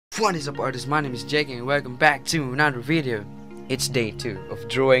What is up, artists? My name is JK and welcome back to another video. It's day 2 of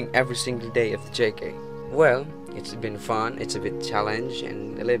drawing every single day of the JK. Well, it's been fun, it's a bit challenge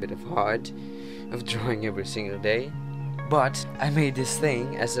and a little bit of hard of drawing every single day. But I made this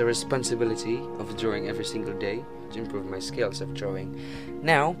thing as a responsibility of drawing every single day to improve my skills of drawing.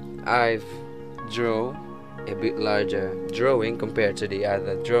 Now, I've drawn a bit larger drawing compared to the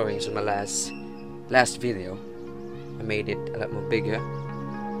other drawings in my last video. I made it a lot more bigger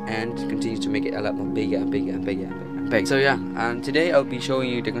and continue to make it a lot more bigger and bigger and bigger and bigger. So yeah, today I'll be showing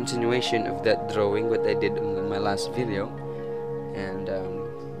you the continuation of that drawing what I did in my last video, and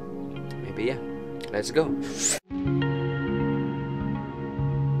maybe yeah, let's go.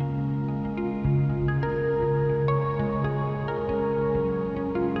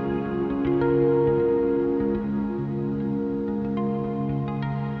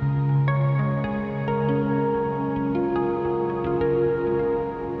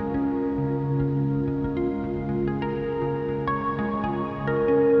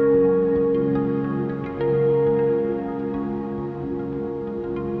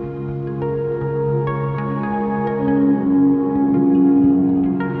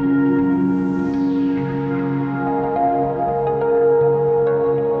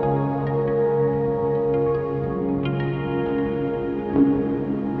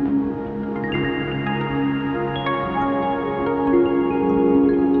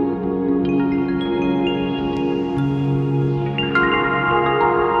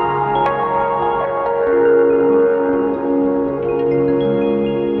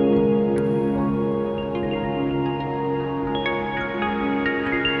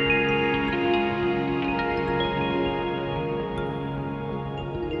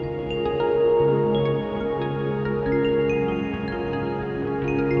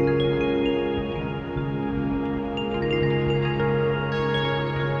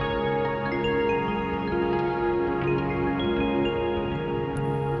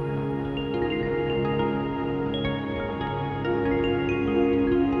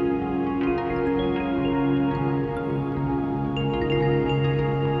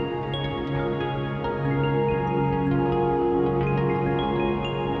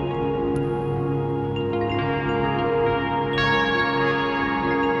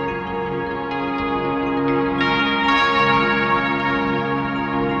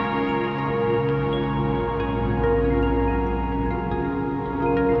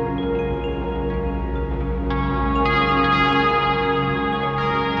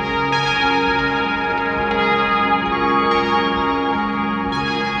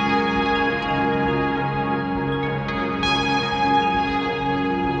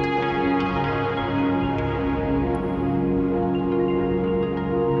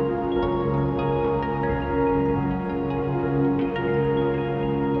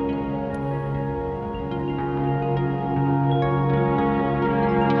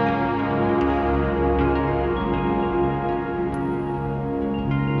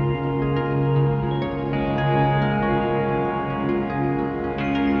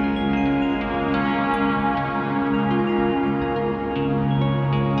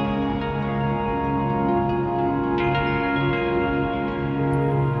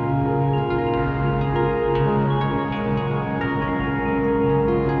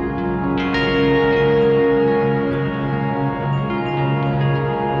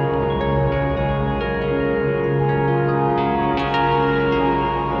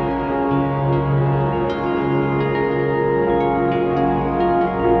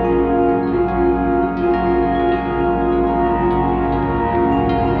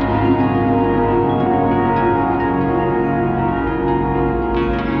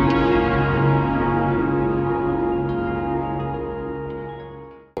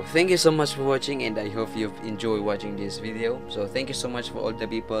 Thank you so much for watching, and I hope you've enjoyed watching this video. So thank you so much for all the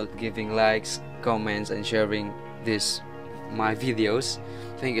people giving likes, comments and sharing my videos.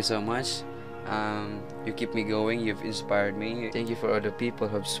 Thank you so much. You keep me going, you've inspired me. Thank you for all the people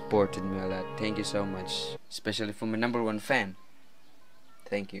who have supported me a lot. Thank you so much, especially for my #1 fan.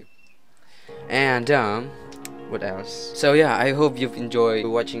 Thank you. And what else? So yeah, I hope you've enjoyed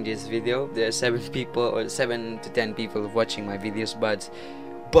watching this video. There are 7 people or 7 to 10 people watching my videos, but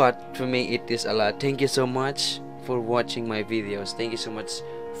for me it is a lot. Thank you so much for watching my videos. Thank you so much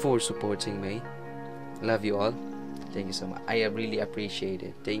for supporting me. Love you all. Thank you so much. I really appreciate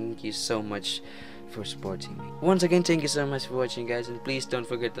it. Thank you so much for supporting me. Once again, thank you so much for watching, guys, and please don't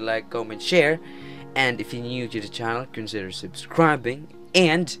forget to like, comment, share, and if you're new to the channel, consider subscribing,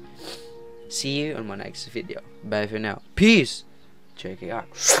 and see you on my next video. Bye for now. Peace. Check it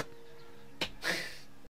out.